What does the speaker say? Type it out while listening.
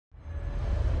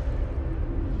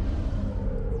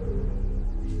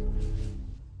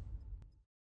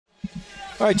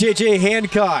All right, JJ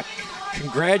Hancock,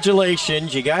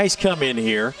 congratulations. You guys come in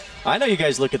here. I know you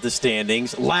guys look at the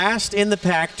standings. Last in the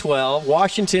Pac-12.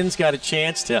 Washington's got a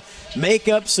chance to make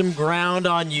up some ground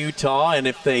on Utah, and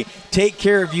if they take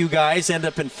care of you guys, end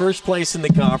up in first place in the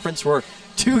conference. We're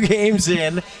 2 games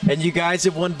in, and you guys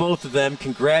have won both of them.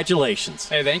 Congratulations.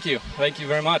 Hey, thank you. Thank you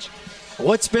very much.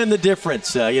 What's been the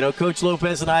difference? Coach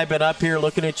Lopez and I have been up here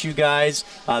looking at you guys.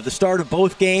 The start of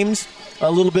both games, a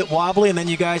little bit wobbly, and then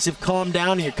you guys have calmed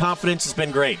down, and your confidence has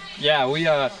been great. Yeah, we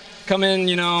come in,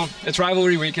 it's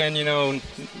rivalry weekend,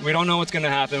 we don't know what's going to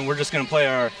happen. We're just going to play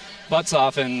our butts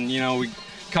off, and, we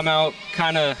come out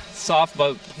kind of soft,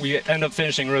 but we end up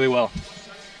finishing really well.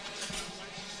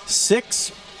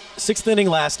 Sixth inning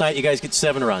last night, you guys get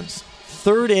 7 runs.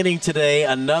 Third inning today,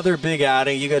 another big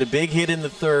outing. You got a big hit in the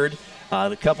third.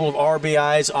 A couple of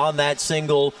RBIs on that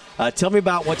single. Tell me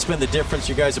about what's been the difference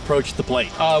you guys approach the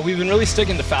plate. We've been really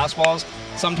sticking to fastballs.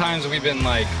 Sometimes they've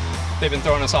been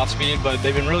throwing us off speed, but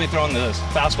they've been really throwing the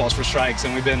fastballs for strikes,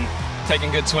 and we've been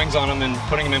taking good swings on them and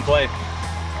putting them in play.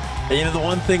 And the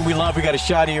one thing we love, we got a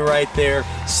shot of you right there,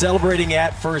 celebrating at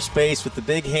first base with the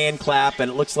big hand clap,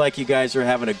 and it looks like you guys are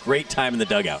having a great time in the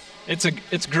dugout.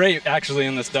 It's great, actually,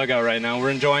 in this dugout right now.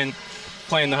 We're enjoying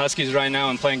playing the Huskies right now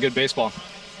and playing good baseball.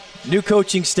 New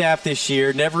coaching staff this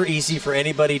year, never easy for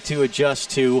anybody to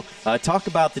adjust to. Talk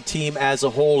about the team as a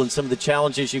whole and some of the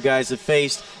challenges you guys have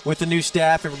faced with the new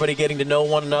staff, everybody getting to know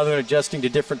one another and adjusting to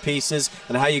different pieces,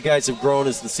 and how you guys have grown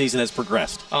as the season has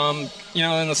progressed. In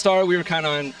the start we were kind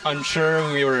of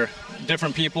unsure. We were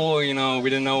different people, we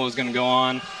didn't know what was going to go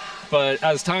on. But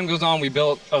as time goes on, we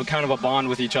built a kind of a bond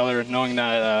with each other, knowing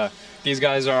that these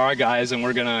guys are our guys and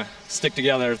we're going to stick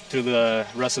together through the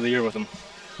rest of the year with them.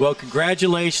 Well,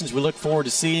 congratulations. We look forward to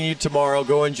seeing you tomorrow.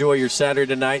 Go enjoy your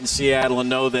Saturday night in Seattle and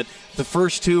know that the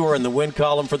first 2 are in the win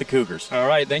column for the Cougars. All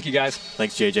right. Thank you, guys.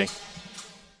 Thanks, JJ.